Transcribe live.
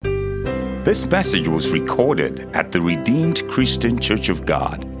This message was recorded at the Redeemed Christian Church of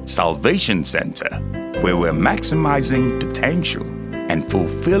God, Salvation Center, where we're maximizing potential and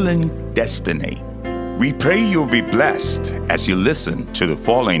fulfilling destiny. We pray you'll be blessed as you listen to the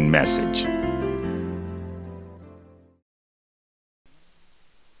following message.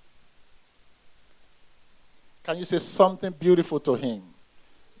 Can you say something beautiful to him?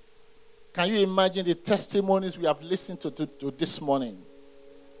 Can you imagine the testimonies we have listened to this morning?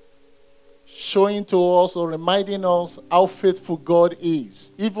 Showing to us or reminding us how faithful God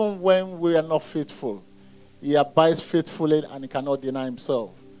is. Even when we are not faithful, he abides faithfully and he cannot deny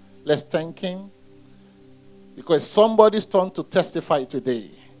himself. Let's thank him. Because somebody's turn to testify today.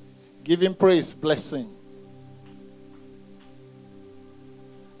 Give him praise, bless him.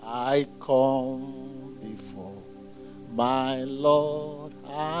 I come before my Lord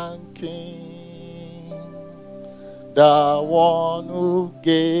and King, the one who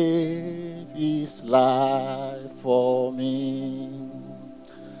gave his life for me.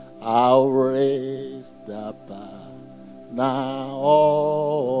 I'll raise the banner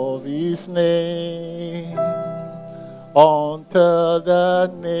of his name until the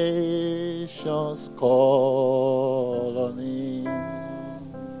nations call on him.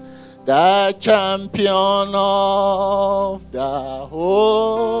 The champion of the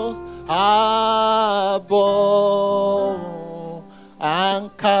host above and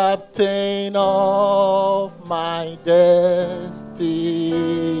captain of my destiny.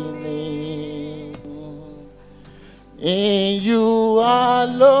 In you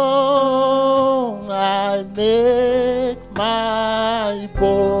alone I make my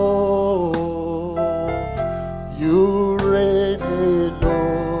boast. You reign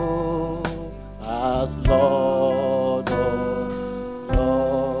alone as Lord of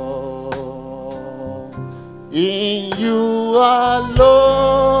Lords. In you alone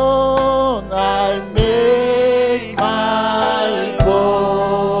I make my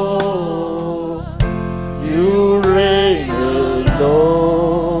boast. You reign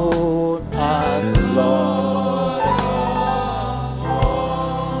alone as Lord.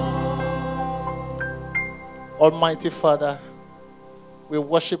 Almighty Father, we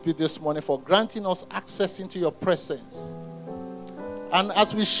worship you this morning for granting us access into your presence. And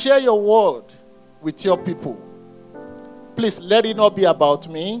as we share your word with your people, please let it not be about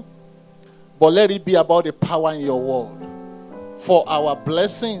me, but let it be about the power in your word, for our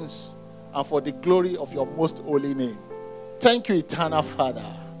blessings and for the glory of your most holy name. Thank you, eternal Father.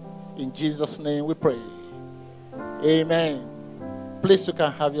 In Jesus' name we pray. Amen. Please, you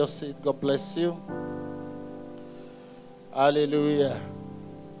can have your seat. God bless you. Hallelujah.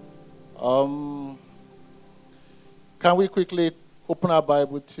 Can we quickly open our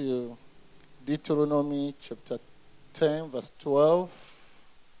Bible to Deuteronomy chapter 10, verse 12.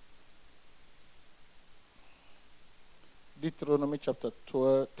 Deuteronomy chapter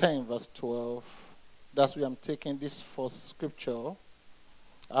 10, verse 12. That's where I'm taking this first scripture.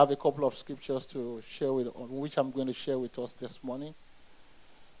 I have a couple of scriptures to share with, on which I'm going to share with us this morning.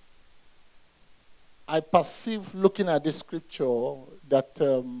 I perceive, looking at this scripture, that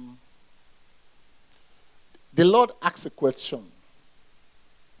the Lord asked a question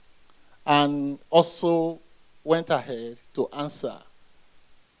and also went ahead to answer.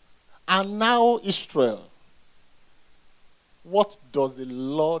 And now, Israel, what does the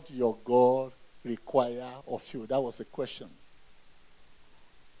Lord your God require of you? That was a question.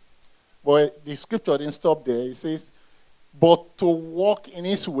 But the scripture didn't stop there. It says, but to walk in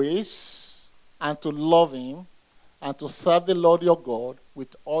his ways and to love him and to serve the Lord your God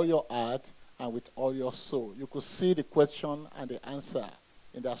with all your heart and with all your soul. You could see the question and the answer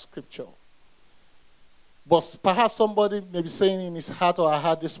in that scripture. But perhaps somebody may be saying in his heart or her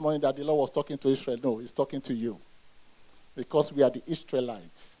heart this morning that the Lord was talking to Israel. No, he's talking to you. Because we are the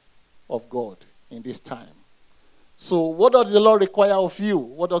Israelites of God in this time. So what does the Lord require of you?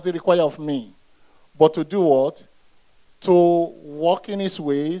 What does he require of me? But to do what? To walk in his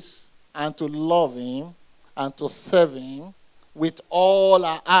ways and to love him and to serve him with all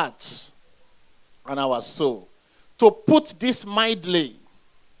our hearts and our soul. To put this mildly,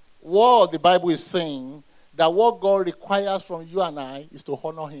 what the Bible is saying, that what God requires from you and I is to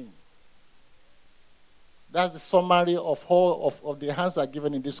honor him. That's the summary of all of the answers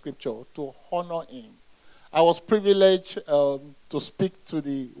given in this scripture, to honor him. I was privileged to speak to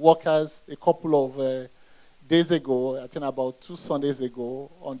the workers a couple of days ago, I think about 2 Sundays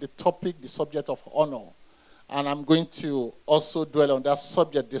ago, on the topic, the subject of honor. And I'm going to also dwell on that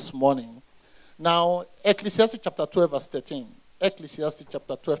subject this morning. Now, Ecclesiastes chapter 12, verse 13. Ecclesiastes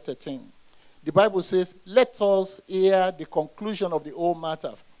chapter 12, 13. The Bible says, let us hear the conclusion of the whole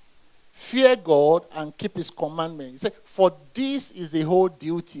matter. Fear God and keep his commandments. He said, for this is the whole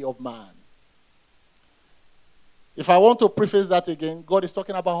duty of man. If I want to preface that again, God is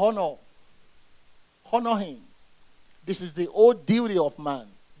talking about honor. Honor him. This is the whole duty of man.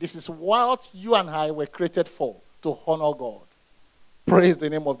 This is what you and I were created for, to honor God. Praise the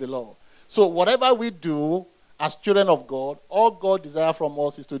name of the Lord. So whatever we do as children of God, all God desires from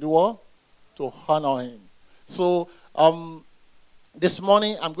us is to do what? To honor him. So this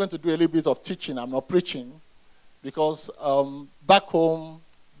morning I'm going to do a little bit of teaching. I'm not preaching because back home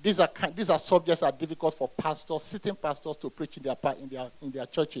these are subjects that are difficult for pastors, sitting pastors, to preach in their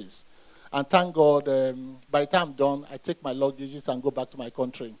churches. And thank God, by the time I'm done, I take my luggages and go back to my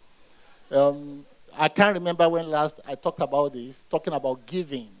country. I can't remember when last I talked about this, talking about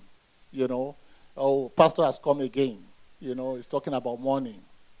giving, Oh, pastor has come again. He's talking about money.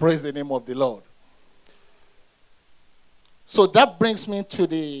 Praise the name of the Lord. So that brings me to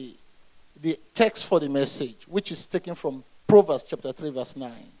the text for the message, which is taken from Proverbs chapter 3, verse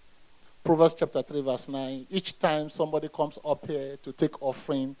 9. Proverbs chapter 3, verse 9. Each time somebody comes up here to take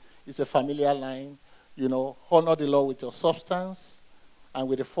offering, it's a familiar line. Honor the Lord with your substance and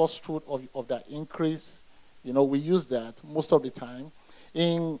with the first fruit of that increase. We use that most of the time.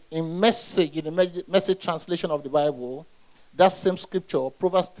 In the message translation of the Bible, that same scripture,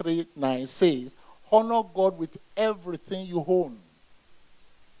 Proverbs 3, 9, says, honor God with everything you own.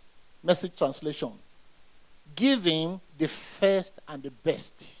 Message translation. Give him the first and the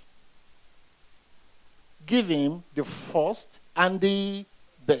best. Give him the first and the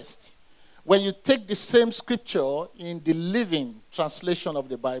best. When you take the same scripture in the Living translation of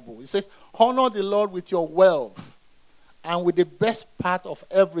the Bible, it says, honor the Lord with your wealth and with the best part of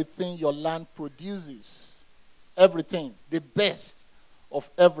everything your land produces. Everything. The best of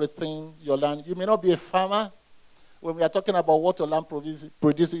everything your land. You may not be a farmer. When we are talking about what your land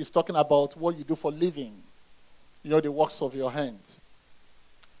produces, it's talking about what you do for living. The works of your hands.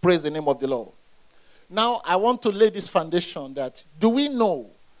 Praise the name of the Lord. Now, I want to lay this foundation that, do we know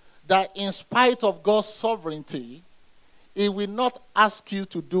that in spite of God's sovereignty, he will not ask you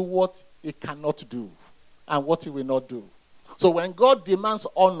to do what he cannot do and what he will not do. So when God demands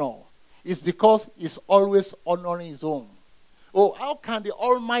honor, it's because he's always honoring his own. Oh, how can the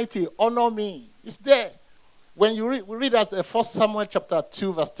Almighty honor me? It's there. When you read at 1 Samuel chapter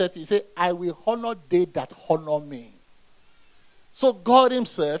 2, verse 30, he says, I will honor they that honor me. So God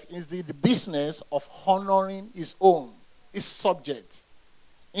himself is in the business of honoring his own, his subject,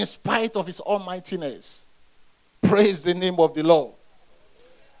 in spite of his almightiness. Praise the name of the Lord.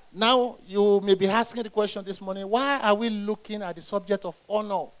 Now, you may be asking the question this morning, why are we looking at the subject of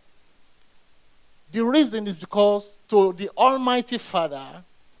honor? The reason is because to the Almighty Father,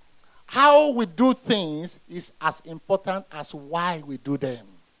 how we do things is as important as why we do them.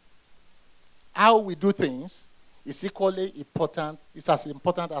 How we do things is equally important, it's as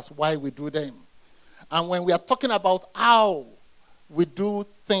important as why we do them. And when we are talking about how we do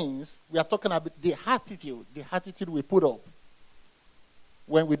things, we are talking about the attitude we put up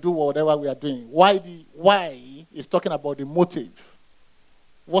when we do whatever we are doing. Why is talking about the motive.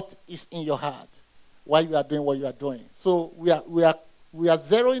 What is in your heart? Why you are doing what you are doing. So we are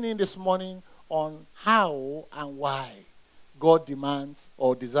zeroing in this morning on how and why God demands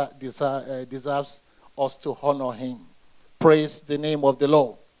or deserves us to honor him. Praise the name of the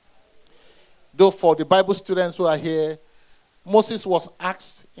Lord. Though for the Bible students who are here, Moses was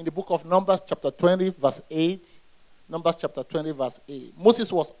asked in the book of Numbers chapter 20 verse 8. Numbers chapter 20 verse 8.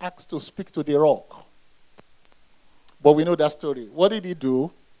 Moses was asked to speak to the rock. But we know that story. What did he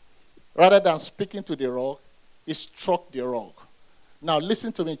do? Rather than speaking to the rock, he struck the rock. Now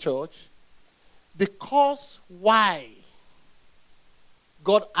listen to me, church. Because why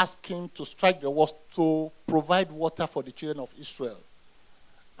God asked him to strike the rock to provide water for the children of Israel.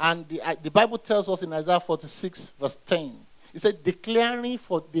 And the Bible tells us in Isaiah 46 verse 10, it said, declaring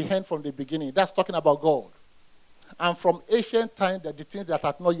for the hand from the beginning. That's talking about God. And from ancient times, that the things that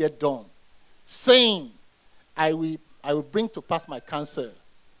are not yet done. Saying, I will bring to pass my counsel.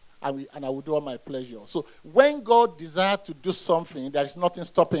 And I will do all my pleasure. So when God desired to do something, there is nothing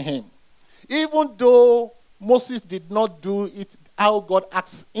stopping him. Even though Moses did not do it how God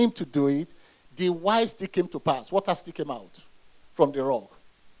asked him to do it, the why still came to pass. Water still came out from the rock.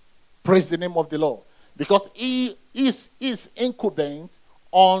 Praise the name of the Lord. Because he is incumbent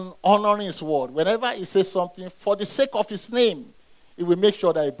on honoring his word. Whenever he says something, for the sake of his name, he will make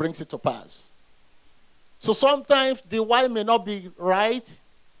sure that he brings it to pass. So sometimes the why may not be right,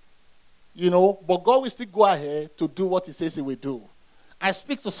 but God will still go ahead to do what he says he will do. I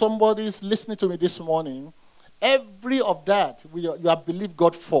speak to somebody listening to me this morning. Every of that you have believed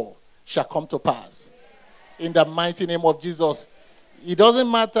God for shall come to pass. In the mighty name of Jesus. It doesn't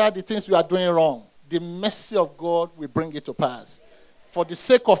matter the things we are doing wrong. The mercy of God will bring it to pass. For the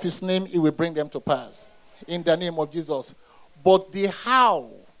sake of his name, he will bring them to pass. In the name of Jesus. But the how,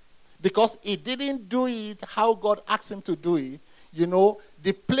 because he didn't do it how God asked him to do it,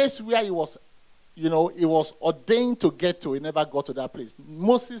 the place where he was ordained to get to, he never got to that place.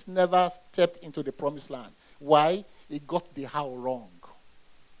 Moses never stepped into the promised land. Why? He got the how wrong.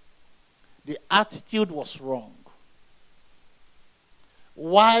 The attitude was wrong.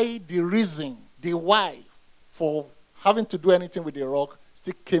 Why? The reason, the why for having to do anything with the rock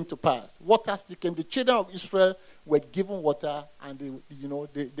still came to pass. Water still came. The children of Israel were given water, and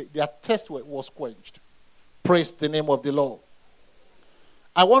their thirst was quenched. Praise the name of the Lord.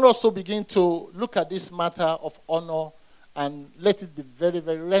 I want us to begin to look at this matter of honor and let it be let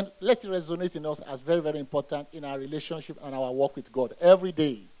it resonate in us as very, very important in our relationship and our walk with God every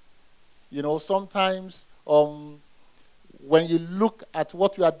day. Sometimes when you look at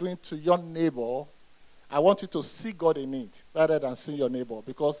what you are doing to your neighbor, I want you to see God in it rather than see your neighbor,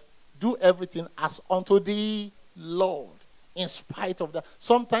 because do everything as unto the Lord in spite of that.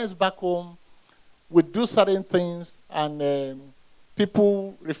 Sometimes back home, we do certain things and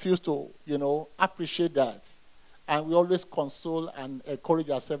people refuse to, appreciate that. And we always console and encourage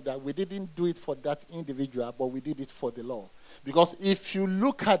ourselves that we didn't do it for that individual, but we did it for the Lord. Because if you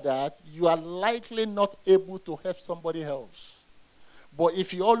look at that, you are likely not able to help somebody else. But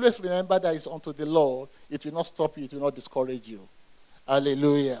if you always remember that it's unto the Lord, it will not stop you, it will not discourage you.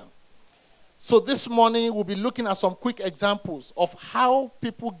 Hallelujah. So this morning, we'll be looking at some quick examples of how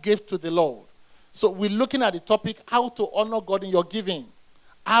people gave to the Lord. So we're looking at the topic, how to honor God in your giving.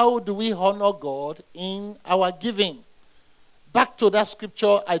 How do we honor God in our giving? Back to that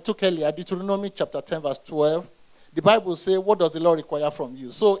scripture I took earlier, Deuteronomy chapter 10, verse 12. The Bible says, what does the Lord require from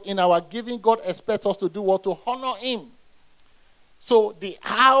you? So in our giving, God expects us to do what? To honor him. So the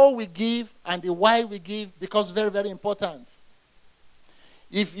how we give and the why we give becomes very, very important.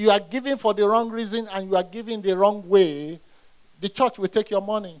 If you are giving for the wrong reason and you are giving the wrong way, the church will take your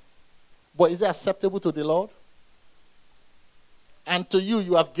money. But is it acceptable to the Lord? And to you,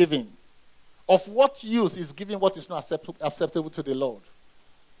 you have given. Of what use is giving what is not acceptable to the Lord?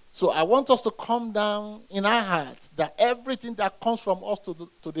 So I want us to come down in our heart that everything that comes from us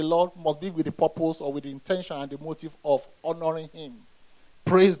to the Lord must be with the purpose or with the intention and the motive of honoring him.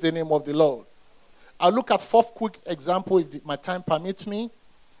 Praise the name of the Lord. I'll look at 4 quick examples if my time permits me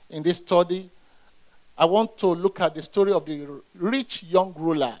in this study. I want to look at the story of the rich young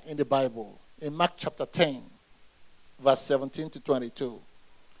ruler in the Bible in Mark chapter 10, verse 17 to 22.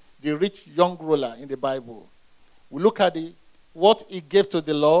 The rich young ruler in the Bible. We look at what he gave to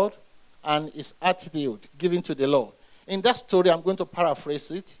the Lord and his attitude given to the Lord. In that story, I'm going to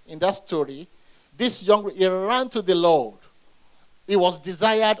paraphrase it. In that story, he ran to the Lord. He was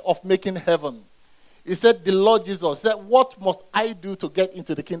desired of making heaven. He said, the Lord Jesus said, what must I do to get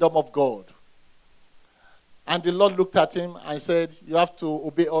into the kingdom of God? And the Lord looked at him and said, you have to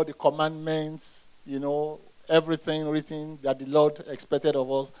obey all the commandments, everything written that the Lord expected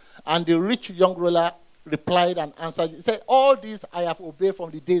of us. And the rich young ruler replied and answered. He said, all this I have obeyed from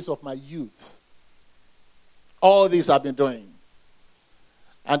the days of my youth. All this I've been doing.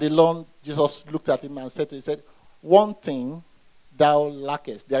 And the Lord Jesus looked at him and said to him, he said, one thing thou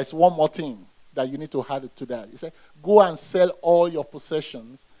lackest. There is one more thing that you need to add to that. He said, go and sell all your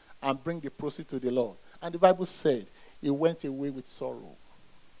possessions and bring the proceeds to the Lord. And the Bible said, he went away with sorrow.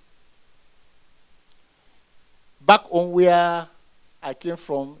 Back on where I came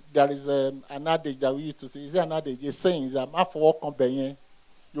from, there is an adage that we used to say. Is there an adage? A saying is that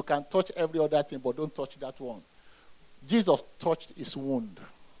you can touch every other thing, but don't touch that one. Jesus touched his wound.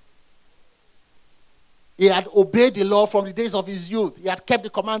 He had obeyed the law from the days of his youth. He had kept the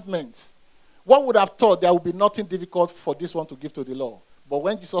commandments. One would have thought there would be nothing difficult for this one to give to the Lord. But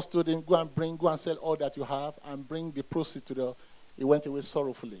when Jesus told him, go and sell all that you have and bring the proceeds to the Lord, he went away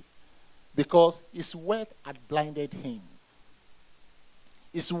sorrowfully. Because his wealth had blinded him.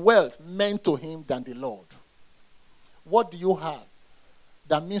 His wealth meant to him than the Lord. What do you have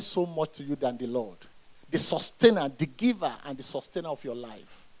that means so much to you than the Lord? The sustainer, the giver, and the sustainer of your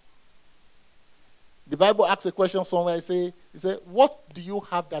life. The Bible asks a question somewhere. It says, what do you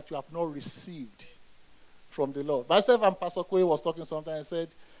have that you have not received from the Lord? Myself and Pastor Koye was talking sometimes and said,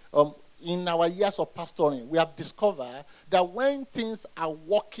 in our years of pastoring, we have discovered that when things are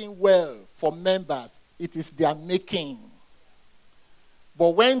working well for members, it is their making. But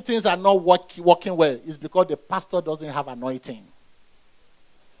when things are not working well, it's because the pastor doesn't have anointing.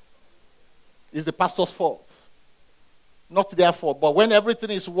 It's the pastor's fault. Not their fault. But when everything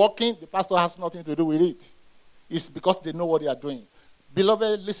is working, the pastor has nothing to do with it. It's because they know what they are doing.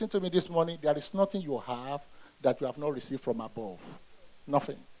 Beloved, listen to me this morning. There is nothing you have that you have not received from above.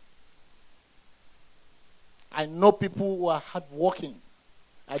 Nothing. I know people who are hardworking.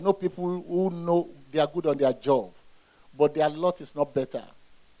 I know people who know they are good on their job, but their lot is not better.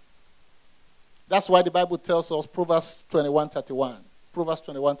 That's why the Bible tells us, Proverbs 21:31. Proverbs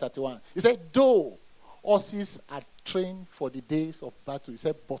 21:31. It said, though horses are trained for the days of battle, he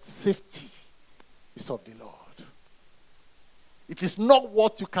said, but safety is of the Lord. It is not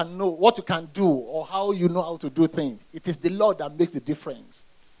what you can know, what you can do, or how you know how to do things. It is the Lord that makes the difference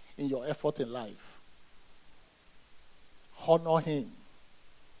in your effort in life. Honor him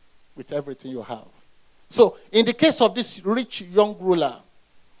with everything you have. So, in the case of this rich young ruler,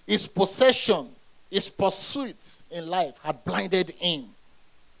 his possession, his pursuits in life had blinded him.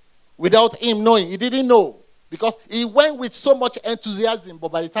 Without him knowing, he didn't know. Because he went with so much enthusiasm, but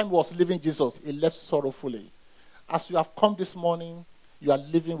by the time he was leaving Jesus, he left sorrowfully. As you have come this morning, you are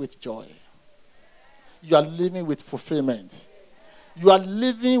living with joy. You are living with fulfillment. You are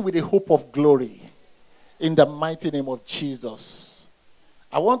living with a hope of glory. In the mighty name of Jesus.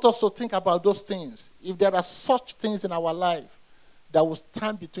 I want us to think about those things. If there are such things in our life that will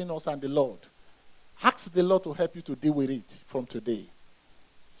stand between us and the Lord, ask the Lord to help you to deal with it from today,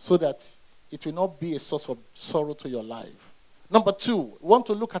 so that it will not be a source of sorrow to your life. Number 2, we want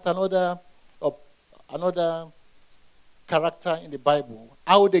to look at another character in the Bible,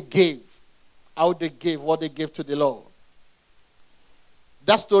 how they gave what they gave to the Lord.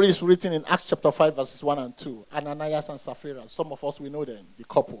 That story is written in Acts chapter 5, verses 1 and 2. Ananias and Sapphira. Some of us, we know them, the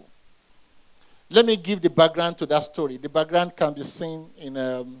couple. Let me give the background to that story. The background can be seen in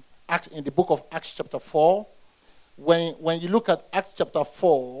the book of Acts chapter 4. When you look at Acts chapter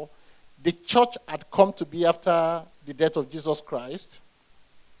 4, the church had come to be after the death of Jesus Christ.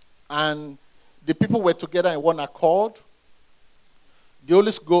 And the people were together in one accord. The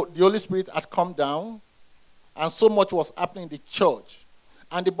Holy Spirit had come down. And so much was happening in the church.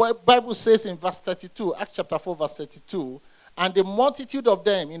 And the Bible says in verse 32, Acts chapter 4, verse 32, and the multitude of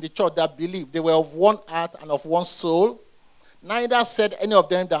them in the church that believed, they were of one heart and of one soul. Neither said any of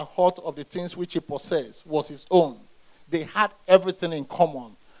them that aught of the things which he possessed was his own. They had everything in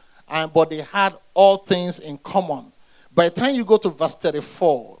common, but they had all things in common. By the time you go to verse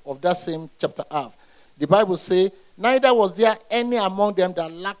 34 of that same chapter half, the Bible says, neither was there any among them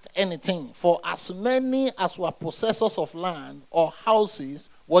that lacked anything. For as many as were possessors of land or houses,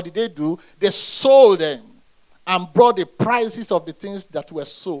 what did they do? They sold them and brought the prices of the things that were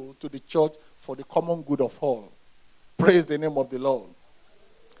sold to the church for the common good of all. Praise the name of the Lord.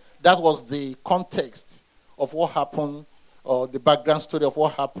 That was the context of what happened, or the background story of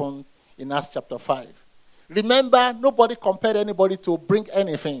what happened in Acts chapter 5. Remember, nobody compared anybody to bring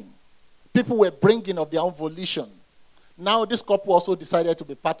anything. People were bringing of their own volition. Now this couple also decided to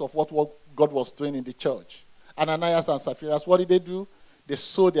be part of what God was doing in the church. Ananias and Sapphira, what did they do? They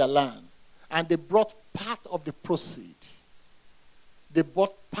sold their land. And they brought part of the proceed. They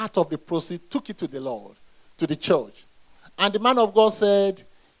brought part of the proceed, took it to the Lord, to the church. And the man of God said,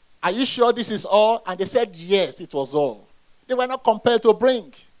 are you sure this is all? And they said, yes, it was all. They were not compelled to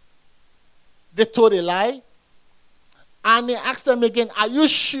bring. They told a lie. And he asked them again, are you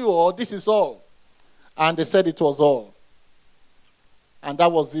sure this is all? And they said it was all. And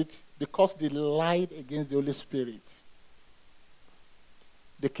that was it, because they lied against the Holy Spirit.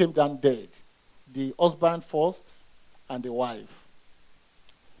 They came down dead. The husband first and the wife.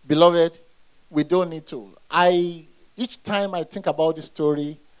 Beloved, we don't need to. Each time I think about this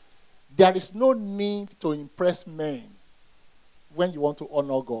story, there is no need to impress men when you want to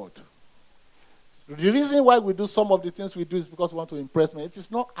honor God. The reason why we do some of the things we do is because we want to impress men. It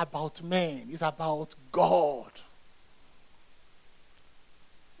is not about men. It's about God.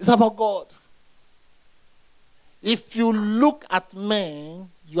 It's about God. If you look at men,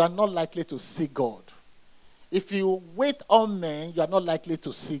 you are not likely to see God. If you wait on men, you are not likely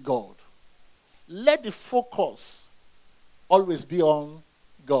to see God. Let the focus always be on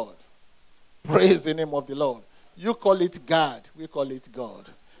God. Praise the name of the Lord. You call it God. We call it God.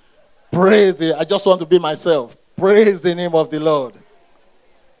 I just want to be myself. Praise the name of the Lord.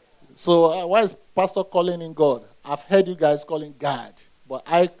 So why is pastor calling in God? I've heard you guys calling God. But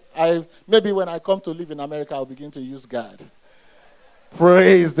I maybe when I come to live in America, I'll begin to use God.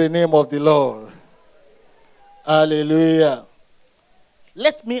 Praise the name of the Lord. Hallelujah.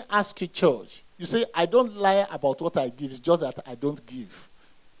 Let me ask you, church. You say, I don't lie about what I give. It's just that I don't give.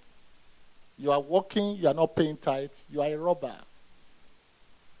 You are working, you are not paying tithe, you are a robber.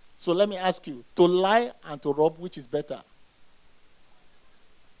 So let me ask you, to lie and to rob, which is better?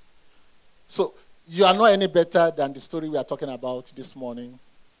 So you are not any better than the story we are talking about this morning.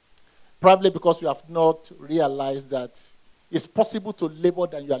 Probably because you have not realized that it's possible to labor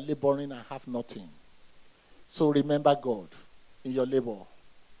than you are laboring and have nothing. So remember God in your labor.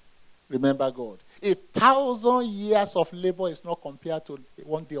 Remember God. 1,000 years of labor is not compared to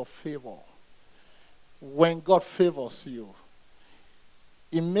 1 day of favor. When God favors you,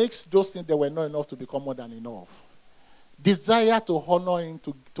 it makes those things that were not enough to become more than enough. Desire to honor him,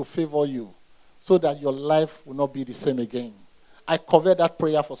 to favor you, so that your life will not be the same again. I cover that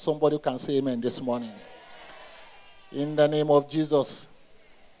prayer for somebody who can say amen this morning. In the name of Jesus.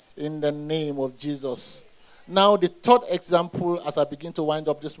 In the name of Jesus. Now, the third example, as I begin to wind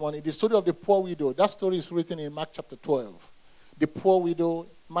up this morning, the story of the poor widow. That story is written in Mark chapter 12. The poor widow,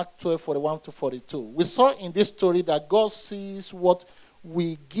 Mark 12, 41 to 42. We saw in this story that God sees what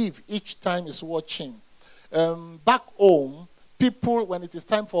we give each time He's watching. Back home, people, when it is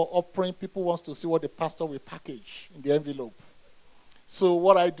time for offering, people want to see what the pastor will package in the envelope. So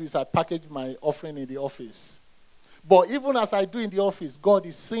what I do is I package my offering in the office. But even as I do in the office, God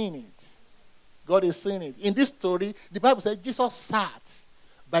is seeing it. God is seeing it. In this story, the Bible says Jesus sat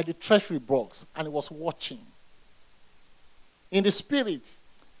by the treasury box and he was watching. In the spirit,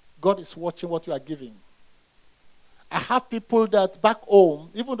 God is watching what you are giving. I have people that back home,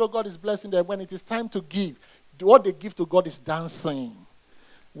 even though God is blessing them, when it is time to give, what they give to God is dancing.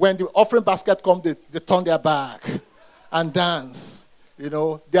 When the offering basket comes, they turn their back and dance. You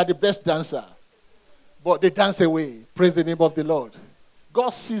know, they are the best dancer. But they dance away. Praise the name of the Lord. God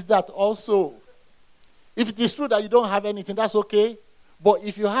sees that also. If it is true that you don't have anything, that's okay. But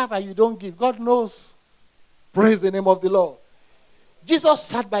if you have and you don't give, God knows. Praise the name of the Lord. Jesus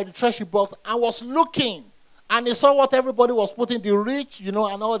sat by the treasury box and was looking. And he saw what everybody was putting, the rich, and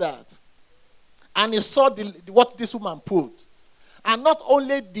all that. And he saw what this woman put. And not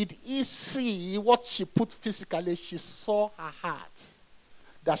only did he see what she put physically, she saw her heart.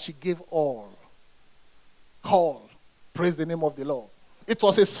 That she gave all. All. Praise the name of the Lord. It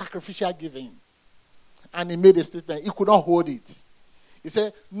was a sacrificial giving. And he made a statement. He could not hold it. He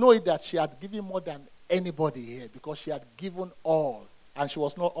said, know that she had given more than anybody here because she had given all. And she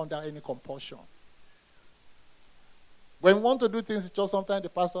was not under any compulsion. When we want to do things, it's just sometimes the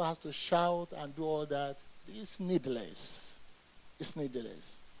pastor has to shout and do all that. It's needless. It's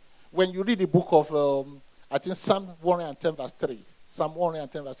needless. When you read the book of, I think Psalm 110 verse 3. Psalm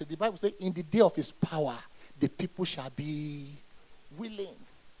 110 verse 3. The Bible says, in the day of his power, the people shall be willing.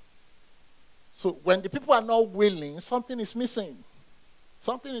 So when the people are not willing, something is missing.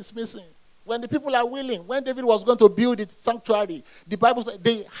 Something is missing. When the people are willing, when David was going to build the sanctuary, the Bible said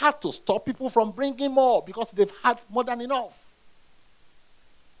they had to stop people from bringing more because they've had more than enough.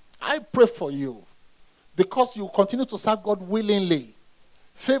 I pray for you because you continue to serve God willingly.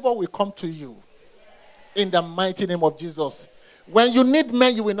 Favor will come to you in the mighty name of Jesus. When you need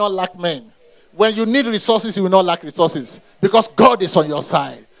men, you will not lack men. When you need resources, you will not lack resources because God is on your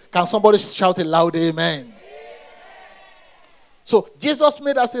side. Can somebody shout a loud amen? So Jesus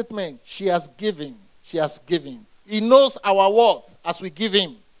made a statement. She has given. She has given. He knows our worth as we give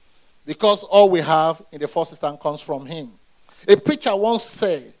him because all we have in the first instance comes from him. A preacher once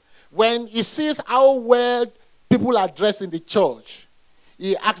said, when he sees how well people are dressed in the church,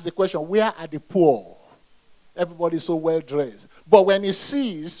 he asks the question, where are the poor? Everybody is so well dressed. But when he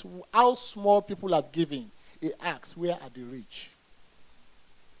sees how small people are giving, he asks, where are the rich?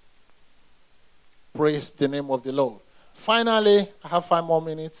 Praise the name of the Lord. Finally, I have 5 more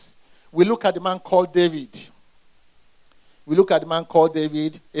minutes. We look at the man called David.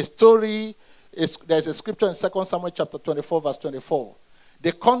 A story, there's a scripture in 2 Samuel chapter 24, verse 24.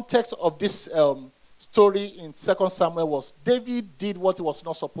 The context of this story in 2 Samuel was David did what he was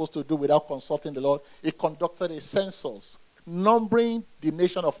not supposed to do without consulting the Lord. He conducted a census, numbering the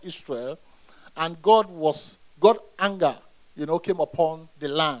nation of Israel, and God's anger, came upon the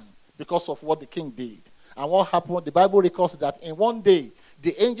land because of what the king did. And what happened, the Bible records that in one day,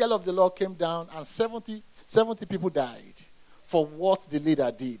 the angel of the Lord came down and 70 people died for what the leader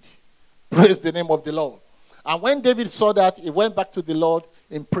did. Praise the name of the Lord. And when David saw that, he went back to the Lord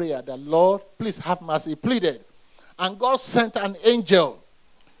in prayer. The Lord, please have mercy. He pleaded. And God sent an angel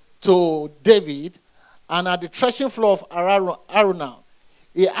to David, and at the threshing floor of Araunah,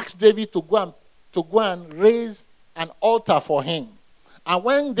 he asked David to go and raise an altar for him. And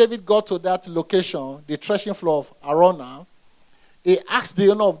when David got to that location, the threshing floor of Araunah, he asked the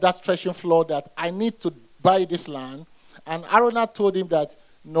owner of that threshing floor that I need to buy this land. And Araunah told him that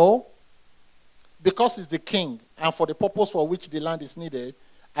no, because he's the king and for the purpose for which the land is needed,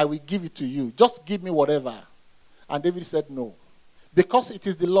 I will give it to you. Just give me whatever. And David said no. Because it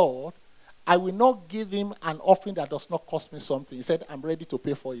is the Lord, I will not give him an offering that does not cost me something. He said, I'm ready to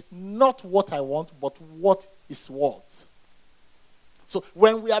pay for it. Not what I want, but what is worth. So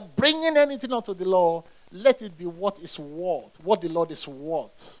when we are bringing anything unto the Lord, let it be what is worth, what the Lord is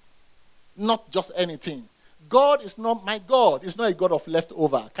worth. Not just anything. God is not my God. Is not a God of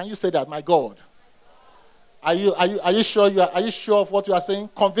leftover. Can you say that, my God? Are you sure are you sure of what you are saying?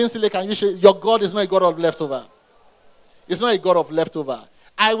 Convincingly, can you say your God is not a God of leftover? It's not a God of leftover.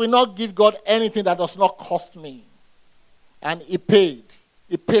 I will not give God anything that does not cost me. And he paid.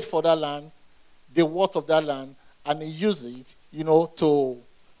 He paid for that land, the worth of that land, and he used it,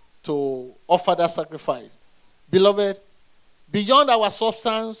 to offer that sacrifice. Beloved, beyond our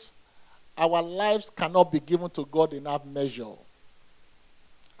substance, our lives cannot be given to God in that measure.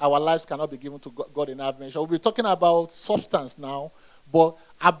 Our lives cannot be given to God in that measure. We'll be talking about substance now, but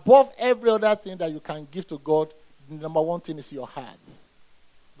above every other thing that you can give to God, the number one thing is your heart.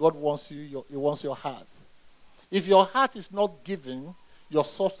 God wants you, he wants your heart. If your heart is not giving, your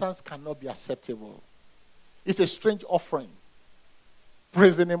substance cannot be acceptable. It's a strange offering.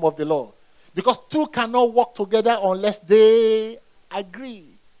 Praise the name of the Lord. Because two cannot work together unless they agree.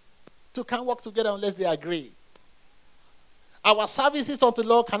 Two can't work together unless they agree. Our services unto the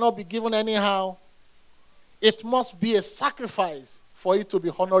Lord cannot be given anyhow. It must be a sacrifice for it to be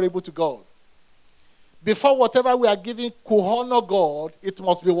honorable to God. Before whatever we are giving could honor God, it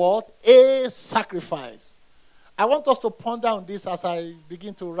must be what? A sacrifice. I want us to ponder on this as I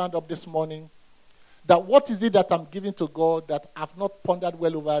begin to round up this morning. That what is it that I'm giving to God that I've not pondered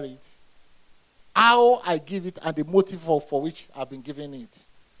well over it? How I give it and the motive for which I've been giving it.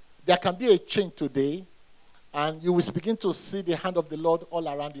 There can be a change today, and you will begin to see the hand of the Lord all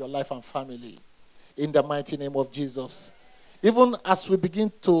around your life and family. In the mighty name of Jesus. Even as we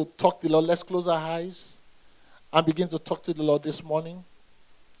begin to talk to the Lord, let's close our eyes and begin to talk to the Lord this morning.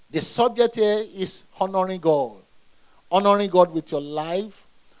 The subject here is honoring God. Honoring God with your life,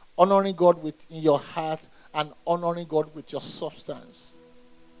 honoring God in your heart, and honoring God with your substance.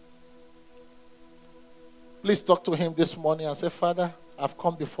 Please talk to him this morning and say, Father, I've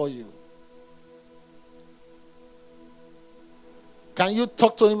come before you. Can you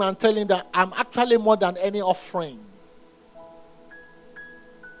talk to him and tell him that I'm actually more than any offering?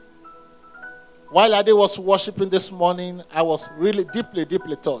 While Ade was worshiping this morning, I was really deeply,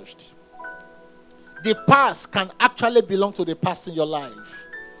 deeply touched. The past can actually belong to the past in your life.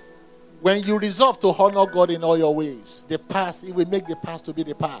 When you resolve to honor God in all your ways, the past, it will make the past to be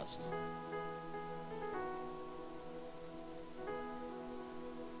the past.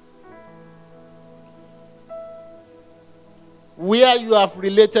 Where you have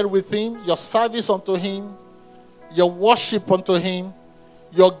related with him, your service unto him, your worship unto him,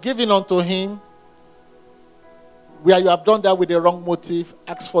 your giving unto him, where you have done that with the wrong motive,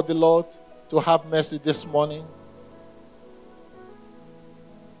 ask for the Lord to have mercy this morning.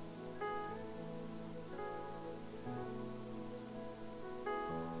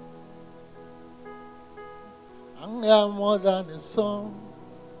 I am more than a song.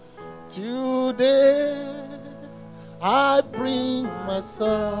 Today I bring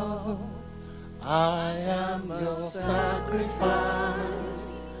myself. I am your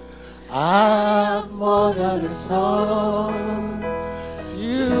sacrifice. I am more than a song.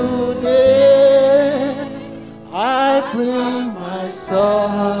 Today I bring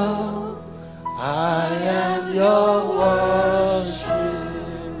myself. I am your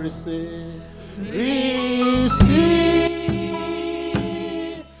worship. Receive. Receive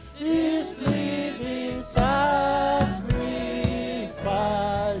this living sacrifice.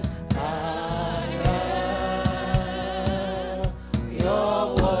 I am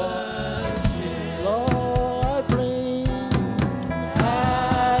your worship. Lord, I bring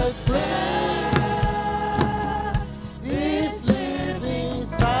this living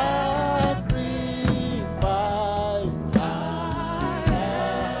sacrifice. I am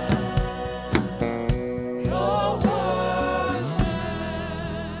your worship.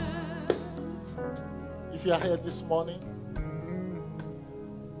 If you are here this morning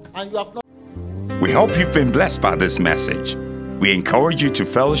and you have not. We hope you've been blessed by this message. We encourage you to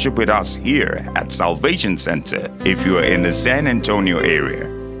fellowship with us here at Salvation Center if you are in the San Antonio area.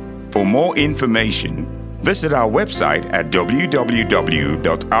 For more information, visit our website at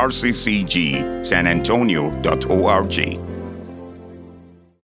www.rccgsanantonio.org.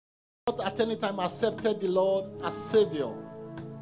 At any time accepted the Lord as Savior